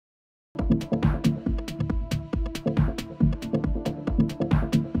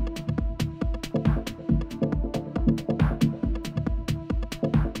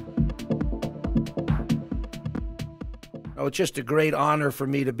Oh, it's just a great honor for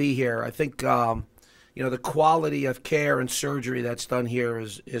me to be here. I think, the quality of care and surgery that's done here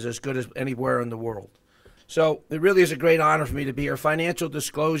is as good as anywhere in the world. So it really is a great honor for me to be here. Financial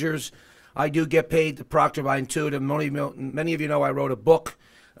disclosures, I do get paid to proctor by Intuitive. Many of you know I wrote a book.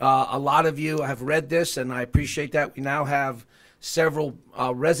 A lot of you have read this, and I appreciate that. We now have several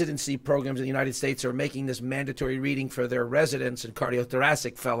residency programs in the United States are making this mandatory reading for their residents and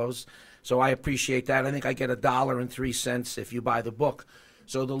cardiothoracic fellows. So I appreciate that. I think I get $1.03 if you buy the book.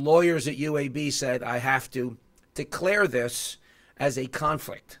 So the lawyers at UAB said I have to declare this as a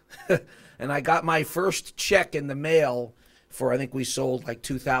conflict. And I got my first check in the mail for, I think we sold like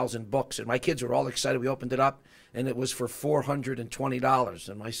 2,000 books. And my kids were all excited. We opened it up, and it was for $420.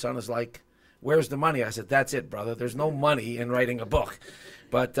 And my son is like, "Where's the money?" I said, "That's it, brother. There's no money in writing a book."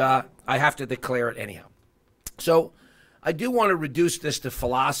 But I have to declare it anyhow. So I do want to reduce this to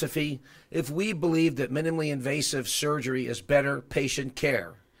philosophy. If we believe that minimally invasive surgery is better patient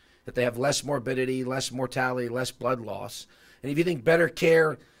care, that they have less morbidity, less mortality, less blood loss, and if you think better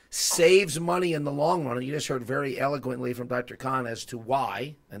care saves money in the long run, and you just heard very eloquently from Dr. Khan as to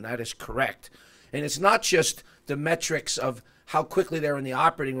why, and that is correct. And it's not just the metrics of how quickly they're in the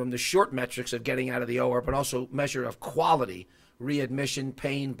operating room, the short metrics of getting out of the OR, but also measure of quality, readmission,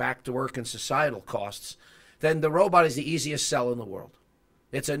 pain, back to work, and societal costs, then the robot is the easiest sell in the world.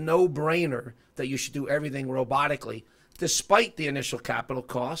 It's a no-brainer that you should do everything robotically, despite the initial capital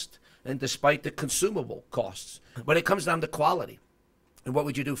cost and despite the consumable costs. But it comes down to quality. And what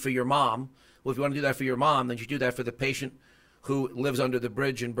would you do for your mom? Well, if you want to do that for your mom, then you do that for the patient who lives under the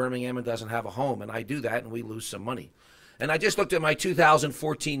bridge in Birmingham and doesn't have a home. And I do that, and we lose some money. And I just looked at my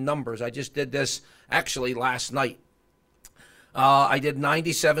 2014 numbers. I just did this actually last night. I did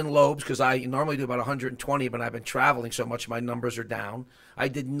 97 lobes because I normally do about 120, but I've been traveling so much my numbers are down. I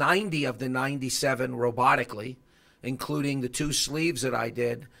did 90 of the 97 robotically, including the 2 sleeves that I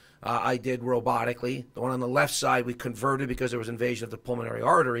did robotically. The one on the left side we converted because there was invasion of the pulmonary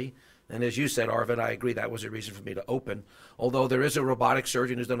artery. And as you said, Arvid, I agree that was a reason for me to open. Although there is a robotic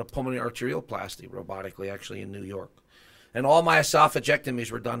surgeon who's done a pulmonary arterioplasty robotically, actually in New York. And all my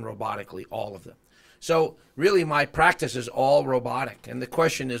esophagectomies were done robotically, all of them. So really my practice is all robotic. And the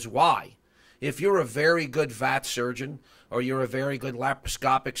question is why? If you're a very good VAT surgeon, or you're a very good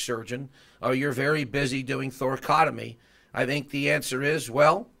laparoscopic surgeon, or you're very busy doing thoracotomy, I think the answer is,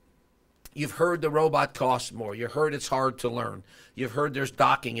 well, you've heard the robot costs more. You heard it's hard to learn. You've heard there's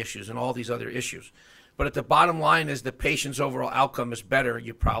docking issues and all these other issues. But at the bottom line is the patient's overall outcome is better.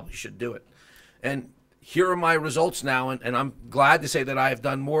 You probably should do it. And here are my results now, and I'm glad to say that I have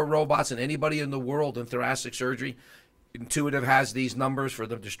done more robots than anybody in the world in thoracic surgery. Intuitive has these numbers for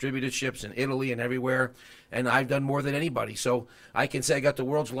the distributed ships in Italy and everywhere, and I've done more than anybody. So I can say I got the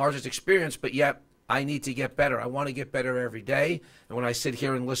world's largest experience, but yet I need to get better. I want to get better every day, and when I sit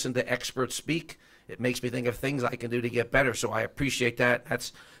here and listen to experts speak, it makes me think of things I can do to get better, so I appreciate that.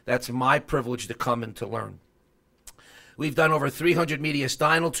 That's my privilege to come and to learn. We've done over 300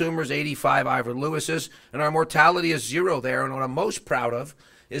 mediastinal tumors, 85 Ivor Lewis's, and our mortality is 0 there. And what I'm most proud of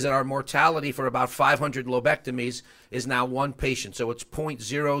is that our mortality for about 500 lobectomies is now 1 patient. So it's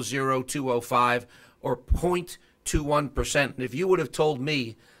 0.00205 or 0.21%. And if you would have told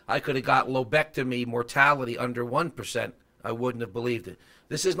me I could have got lobectomy mortality under 1%, I wouldn't have believed it.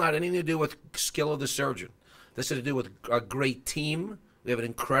 This is not anything to do with skill of the surgeon. This is to do with a great team. We have an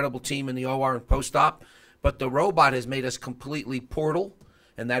incredible team in the OR and post-op. But the robot has made us completely portal,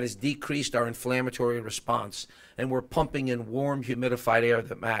 and that has decreased our inflammatory response. And we're pumping in warm, humidified air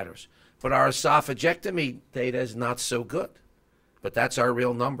that matters. But our esophagectomy data is not so good. But that's our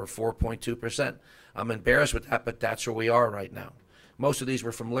real number, 4.2%. I'm embarrassed with that, but that's where we are right now. Most of these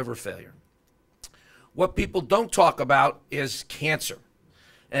were from liver failure. What people don't talk about is cancer.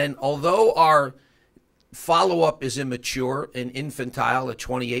 And although our follow-up is immature and infantile at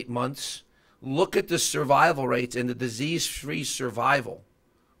 28 months, look at the survival rates and the disease-free survival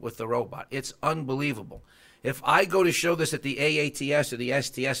with the robot. It's unbelievable. If I go to show this at the AATS or the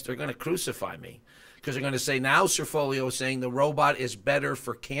STS, they're going to crucify me because they're going to say, now Cerfolio is saying the robot is better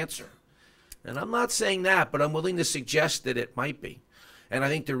for cancer. And I'm not saying that, but I'm willing to suggest that it might be. And I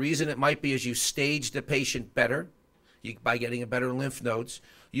think the reason it might be is you stage the patient better by getting a better lymph nodes.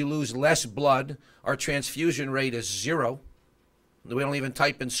 You lose less blood. Our transfusion rate is 0. We don't even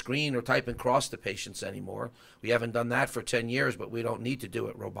type and screen or type and cross the patients anymore. We haven't done that for 10 years, but we don't need to do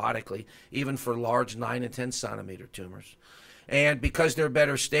it robotically, even for large 9 and 10 centimeter tumors. And because they're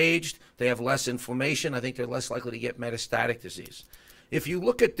better staged, they have less inflammation. I think they're less likely to get metastatic disease. If you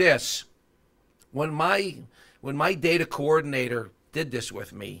look at this, when my data coordinator did this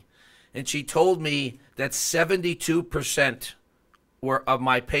with me, and she told me that 72% of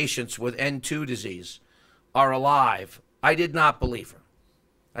my patients with N2 disease are alive. I did not believe her.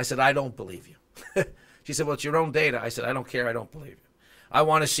 I said, I don't believe you. She said, well, it's your own data. I said, I don't care. I don't believe you. I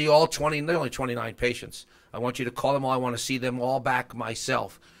want to see all 20, only 29 patients. I want you to call them all. I want to see them all back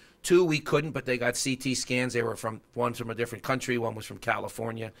myself. 2, we couldn't, but they got CT scans. They were one's from a different country. One was from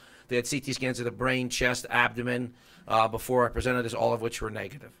California. They had CT scans of the brain, chest, abdomen before I presented this, all of which were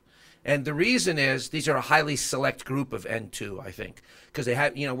negative. And the reason is these are a highly select group of N2, I think, because they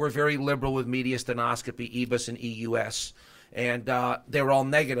have, we're very liberal with mediastinoscopy, EBUS and EUS, and they were all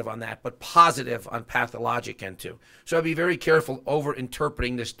negative on that, but positive on pathologic N2. So I'd be very careful over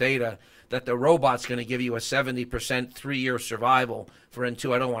interpreting this data that the robot's going to give you a 70% 3-year survival for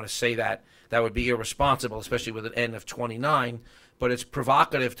N2. I don't want to say that. That would be irresponsible, especially with an N of 29, but it's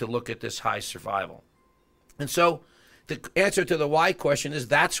provocative to look at this high survival. And so the answer to the why question is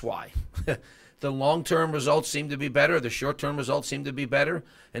that's why. The long-term results seem to be better. The short-term results seem to be better.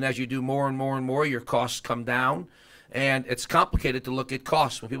 And as you do more and more and more, your costs come down. And it's complicated to look at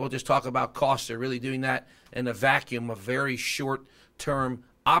costs. When people just talk about costs, they're really doing that in a vacuum of very short-term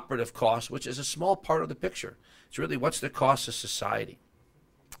operative costs, which is a small part of the picture. It's really what's the cost of society.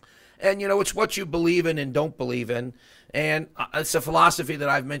 And, it's what you believe in and don't believe in. And it's a philosophy that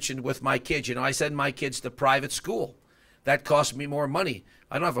I've mentioned with my kids. I send my kids to private school. That costs me more money.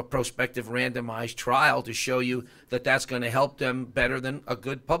 I don't have a prospective randomized trial to show you that that's going to help them better than a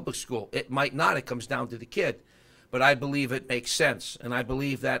good public school. It might not. It comes down to the kid. But I believe it makes sense. And I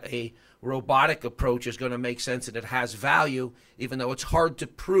believe that a robotic approach is going to make sense and it has value, even though it's hard to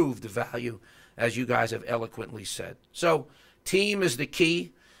prove the value, as you guys have eloquently said. So team is the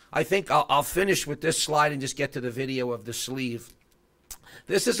key. I think I'll finish with this slide and just get to the video of the sleeve.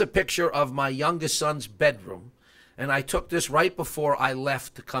 This is a picture of my youngest son's bedroom. And I took this right before I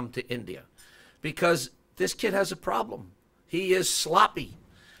left to come to India because this kid has a problem. He is sloppy.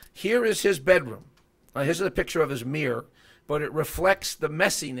 Here is his bedroom. Here's a picture of his mirror, but it reflects the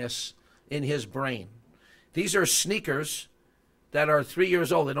messiness in his brain. These are sneakers that are 3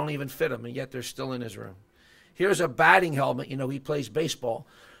 years old. They don't even fit him, and yet they're still in his room. Here's a batting helmet. He plays baseball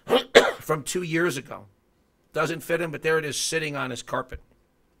from 2 years ago. Doesn't fit him, but there it is sitting on his carpet.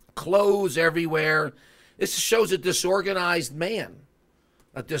 Clothes everywhere. This shows a disorganized man.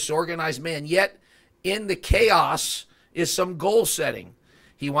 A disorganized man. Yet, in the chaos is some goal setting.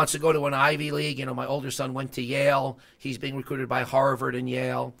 He wants to go to an Ivy League. My older son went to Yale. He's being recruited by Harvard and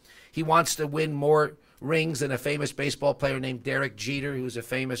Yale. He wants to win more rings than a famous baseball player named Derek Jeter, who's a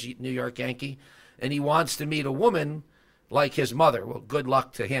famous New York Yankee. And he wants to meet a woman like his mother. Well, good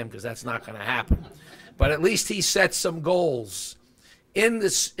luck to him, because that's not going to happen. But at least he sets some goals. In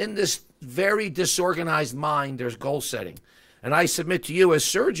this very disorganized mind, there's goal setting. And I submit to you as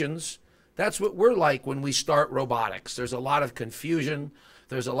surgeons, that's what we're like when we start robotics. There's a lot of confusion.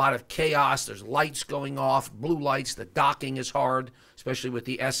 There's a lot of chaos. There's lights going off, blue lights. The docking is hard, especially with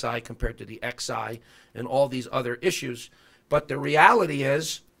the SI compared to the XI and all these other issues. But the reality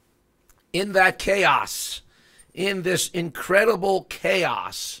is, in that chaos, in this incredible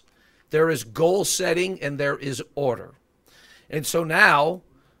chaos, there is goal setting and there is order. And so now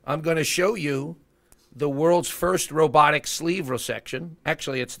I'm going to show you the world's first robotic sleeve resection.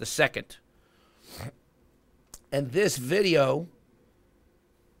 Actually, it's the second. And this video,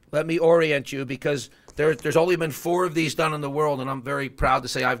 let me orient you, because there's only been 4 of these done in the world, and I'm very proud to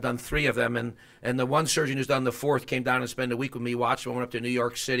say I've done 3 of them. And the one surgeon who's done the 4th came down and spent a week with me, watched. I went up to New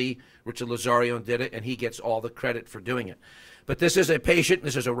York City. Richard Lazario did it, and he gets all the credit for doing it. But this is a patient.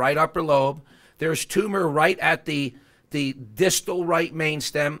 This is a right upper lobe. There's tumor right at the distal right main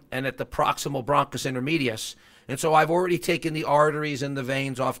stem and at the proximal bronchus intermedius. And so I've already taken the arteries and the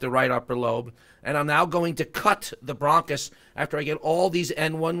veins off the right upper lobe, and I'm now going to cut the bronchus after I get all these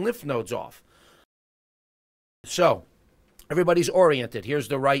N1 lymph nodes off. So everybody's oriented. Here's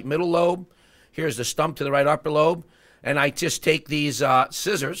the right middle lobe. Here's the stump to the right upper lobe. And I just take these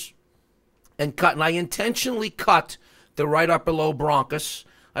scissors and cut. And I intentionally cut the right upper lobe bronchus.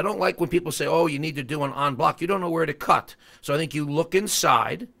 I don't like when people say, oh, you need to do an en bloc. You don't know where to cut. So I think you look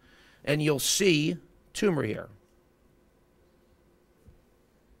inside and you'll see tumor here.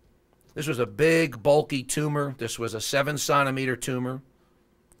 This was a big, bulky tumor. This was a 7-centimeter tumor.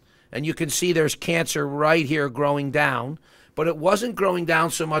 And you can see there's cancer right here growing down. But it wasn't growing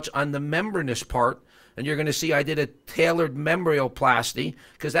down so much on the membranous part. And you're going to see I did a tailored membrioplasty,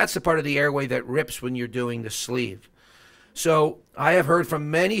 because that's the part of the airway that rips when you're doing the sleeve. So I have heard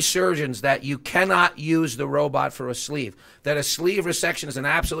from many surgeons that you cannot use the robot for a sleeve, that a sleeve resection is an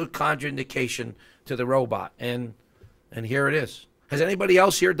absolute contraindication to the robot. And here it is. Has anybody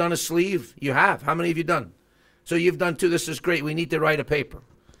else here done a sleeve? You have. How many have you done? So you've done 2. This is great. We need to write a paper.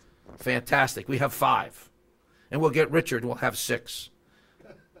 Fantastic. We have 5. And we'll get Richard. We'll have 6.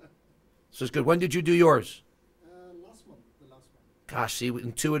 This is good. When did you do yours? Last month. The last one. Gosh, see,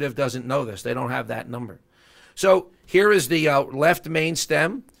 Intuitive doesn't know this. They don't have that number. So here is the left main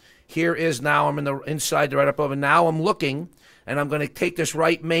stem. Here is now, I'm in the inside the right up above, and now I'm looking, and I'm going to take this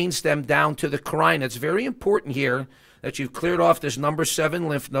right main stem down to the carina. It's very important here that you've cleared off this number 7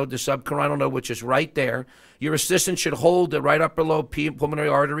 lymph node, the subcarinal node, which is right there. Your assistant should hold the right upper lobe pulmonary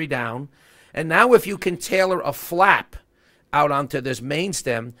artery down. And now if you can tailor a flap out onto this main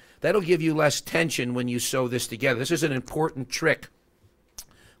stem, that'll give you less tension when you sew this together. This is an important trick,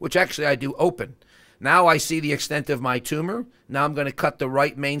 which actually I do open. Now I see the extent of my tumor. Now I'm going to cut the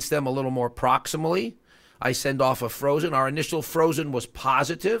right main stem a little more proximally. I send off a frozen. Our initial frozen was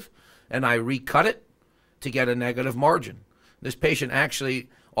positive, and I recut it to get a negative margin. This patient actually,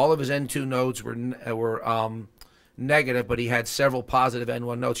 all of his N2 nodes were negative, but he had several positive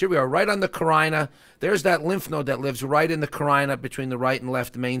N1 nodes. Here we are, right on the carina. There's that lymph node that lives right in the carina between the right and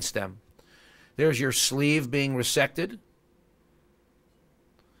left main stem. There's your sleeve being resected.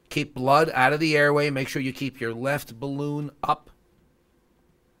 Keep blood out of the airway. Make sure you keep your left balloon up.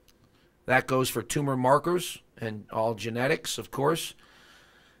 That goes for tumor markers and all genetics, of course.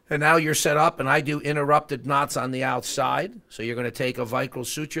 And now you're set up, and I do interrupted knots on the outside. So you're going to take a vicryl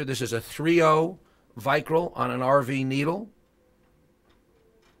suture. This is a 3-0 vicryl on an RV needle.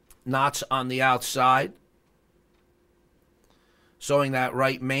 Knots on the outside. Sewing that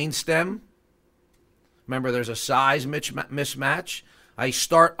right main stem. Remember, there's a size mismatch. I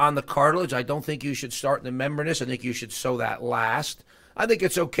start on the cartilage. I don't think you should start in the membranous. I think you should sew that last. I think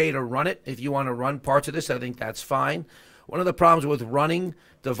it's okay to run it. If you want to run parts of this, I think that's fine. One of the problems with running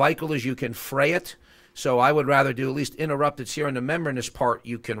the vicryl is you can fray it. So I would rather do at least interrupted here in the membranous part.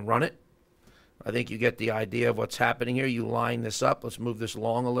 You can run it. I think you get the idea of what's happening here. You line this up. Let's move this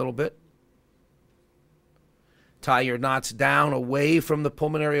along a little bit. Tie your knots down away from the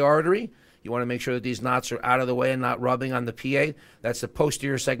pulmonary artery. You want to make sure that these knots are out of the way and not rubbing on the PA. That's the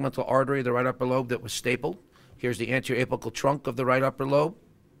posterior segmental artery of the right upper lobe that was stapled. Here's the anterior apical trunk of the right upper lobe.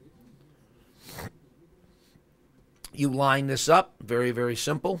 You line this up. Very, very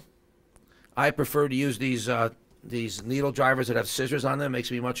simple. I prefer to use these needle drivers that have scissors on them. It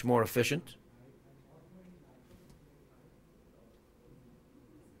makes me much more efficient.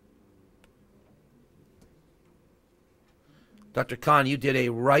 Dr. Khan, you did a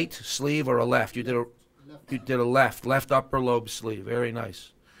right sleeve or a left? You did a left upper lobe sleeve. Very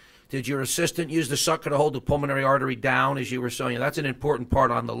nice. Did your assistant use the sucker to hold the pulmonary artery down as you were sewing? That's an important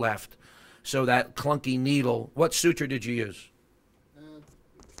part on the left. So that clunky needle, what suture did you use?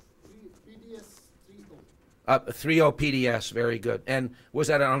 PDS 3.0. 3.0 PDS, very good. And was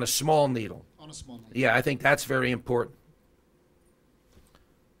that on a small needle? On a small needle. Yeah, I think that's very important.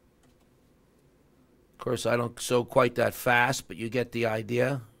 Of course, I don't sew quite that fast, but you get the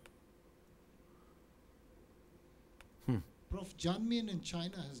idea. Prof. Janmin in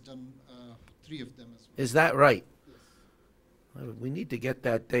China has done 3 of them as well. Is that right? Yes. We need to get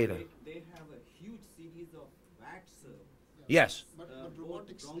that data. They have a huge series of wax. Yes. But Both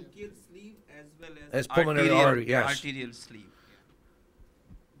robotics, bronchial sleeve as well as pulmonary artery, yes. arterial sleeve.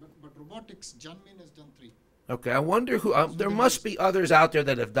 but robotics, Janmin has done 3. Okay, I wonder who. There must be others out there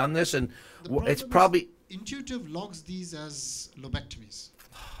that have done this, and it's problem probably. is Intuitive logs these as lobectomies.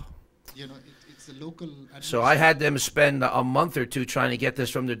 You know, it's a local. So I had them spend a month or 2 trying to get this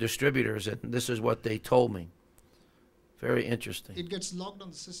from the distributors, and this is what they told me. Very interesting. It gets logged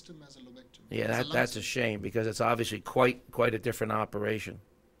on the system as a lobectomy. Yeah, that's a shame because it's obviously quite a different operation.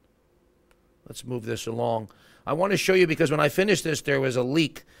 Let's move this along. I want to show you because when I finished this, there was a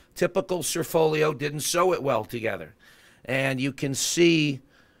leak. Typical Cerfolio, didn't sew it well together. And you can see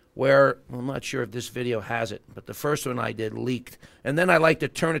where, I'm not sure if this video has it, but the first one I did leaked. And then I like to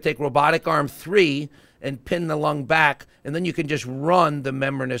take robotic arm 3 and pin the lung back, and then you can just run the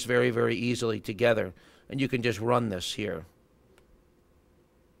membranous very, very easily together. And you can just run this here.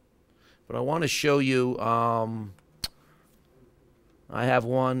 But I want to show you, I have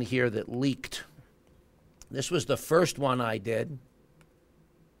one here that leaked. This was the first one I did.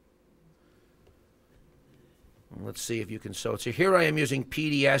 Let's see if you can sew it. So here I am using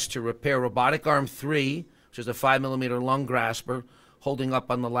PDS to repair robotic arm 3, which is a 5mm lung grasper, holding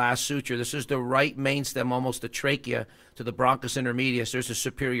up on the last suture. This is the right main stem, almost the trachea, to the bronchus intermedius. There's the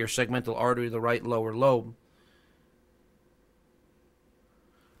superior segmental artery of the right lower lobe.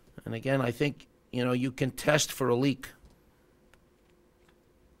 And again, I think, you know, you can test for a leak.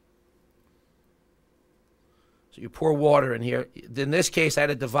 So you pour water in here. In this case, I had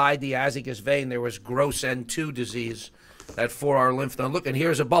to divide the azygous vein. There was gross N2 disease that 4R lymph node. Look, and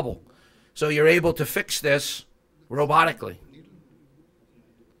here's a bubble. So you're able to fix this robotically.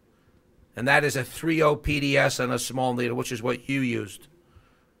 And that is a 3.0 PDS and a small needle, which is what you used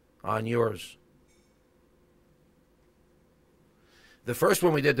on yours. The first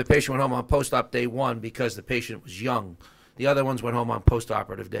one we did, the patient went home on post-op day 1 because the patient was young. The other ones went home on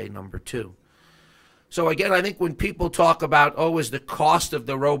post-operative day number 2. So again, I think when people talk about, oh, is the cost of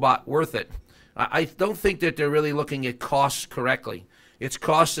the robot worth it? I don't think that they're really looking at costs correctly. It's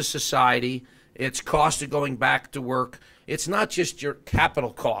cost to society. It's cost to going back to work. It's not just your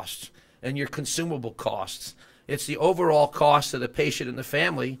capital costs and your consumable costs. It's the overall cost to the patient and the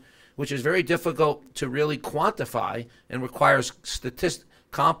family, which is very difficult to really quantify and requires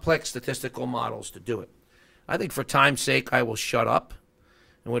complex statistical models to do it. I think for time's sake, I will shut up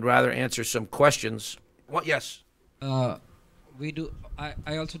and would rather answer some questions. What? Yes? We do.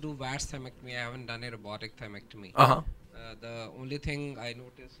 I also do VATS thymectomy. I haven't done a robotic thymectomy. The only thing I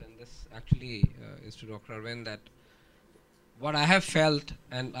noticed, and this actually is to Dr. Arvind, that what I have felt,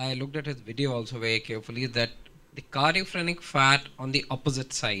 and I looked at his video also very carefully, that the cardiophrenic fat on the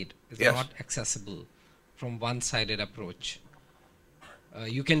opposite side is not accessible from one-sided approach.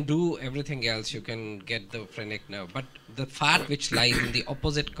 You can do everything else, you can get the phrenic nerve, but the fat which lies in the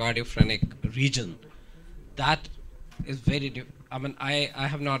opposite cardiophrenic region, that is very I mean, I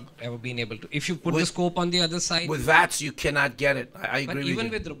have not ever been able to. If you put the scope on the other side. With VATS, you cannot get it. I agree with you. But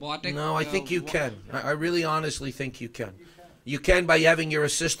even with robotic. No, I think you can. I really honestly think you can. You can by having your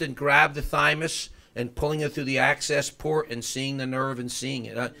assistant grab the thymus and pulling it through the access port and seeing the nerve and seeing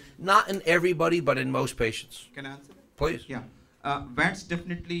it. Not in everybody, but in most patients. Can I answer? Please. Yeah. VATS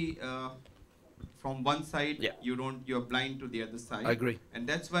definitely from one side, you're blind to the other side. I agree. And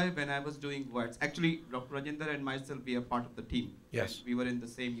that's why when I was doing VATS, actually Dr. Rajendra and myself, we are part of the team. Yes. And we were in the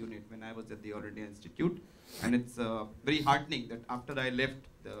same unit when I was at the All India Institute. And it's very heartening that after I left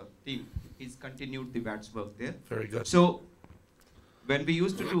the team, he's continued the VATS work there. Very good. So when we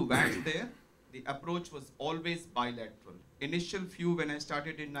used to do VATS there, the approach was always bilateral. Initial few when I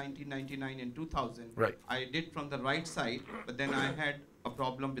started in 1999 and 2000, I did from the right side, but then I had a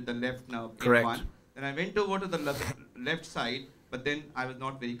problem with the left nerve in one. Then I went over to the left side, but then I was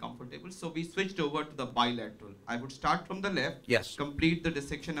not very comfortable. So we switched over to the bilateral. I would start from the left, complete the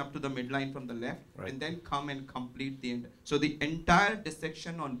dissection up to the midline from the left, and then come and complete the end. So the entire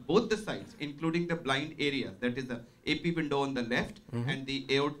dissection on both the sides, including the blind area, that is the AP window on the left and the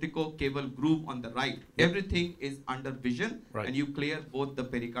aortico-cable groove on the right, everything is under vision, and you clear both the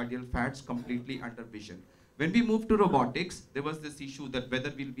pericardial fats completely under vision. When we moved to robotics, there was this issue that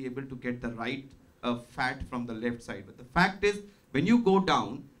whether we'll be able to get the right fat from the left side. But the fact is, when you go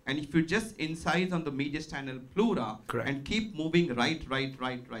down, and if you just incise on the mediastinal pleura and keep moving right,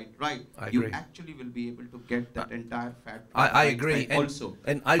 you actually will be able to get that entire fat. I agree. Also,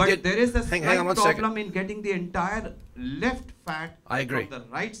 but there is a slight problem in getting the entire left fat from the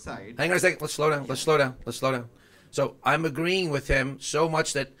right side. Hang on a second. Let's slow down. Let's slow down. Let's slow down. So I'm agreeing with him so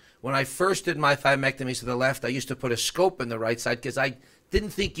much that when I first did my thymectomies to the left, I used to put a scope in the right side because I didn't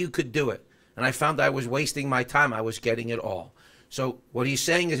think you could do it. And I found I was wasting my time. I was getting it all. So what he's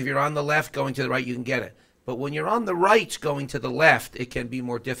saying is if you're on the left going to the right, you can get it. But when you're on the right going to the left, it can be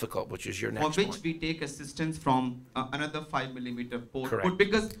more difficult, which is your next point. For which we take assistance from another 5mm port.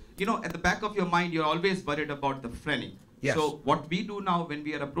 Because, you know, at the back of your mind, you're always worried about the phrenic. Yes. So what we do now when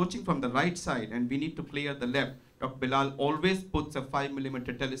we are approaching from the right side and we need to clear the left, Dr. Bilal always puts a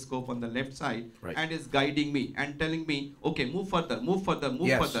 5mm telescope on the left side and is guiding me and telling me, okay, move further, move further,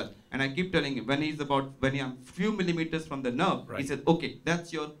 move further. And I keep telling him, when I'm few millimeters from injuring he said, okay,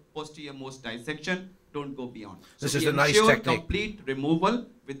 that's your posterior most dissection, don't go beyond. So this is a nice technique. Complete removal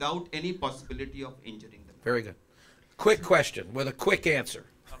without any possibility of injuring them. Very good. Quick question with a quick answer.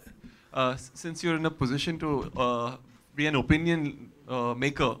 Since you're in a position to be an opinion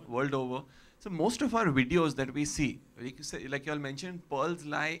maker world over, so most of our videos that we see, like you all mentioned, pearls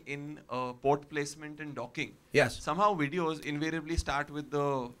lie in port placement and docking. Yes. Somehow videos invariably start with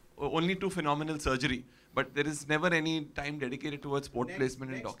the only to phenomenal surgery, but there is never any time dedicated towards port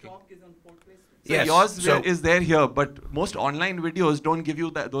placement and docking. Talk is on port placement. So yours is there here, but most online videos don't give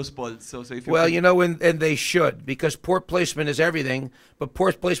you those pearls. So if you you know, and they should, because port placement is everything, but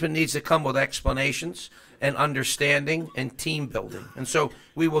port placement needs to come with explanations and understanding and team building. And so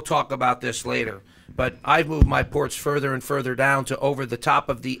we will talk about this later. But I've moved my ports further and further down to over the top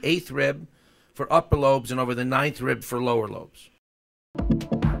of the 8th rib for upper lobes and over the 9th rib for lower lobes.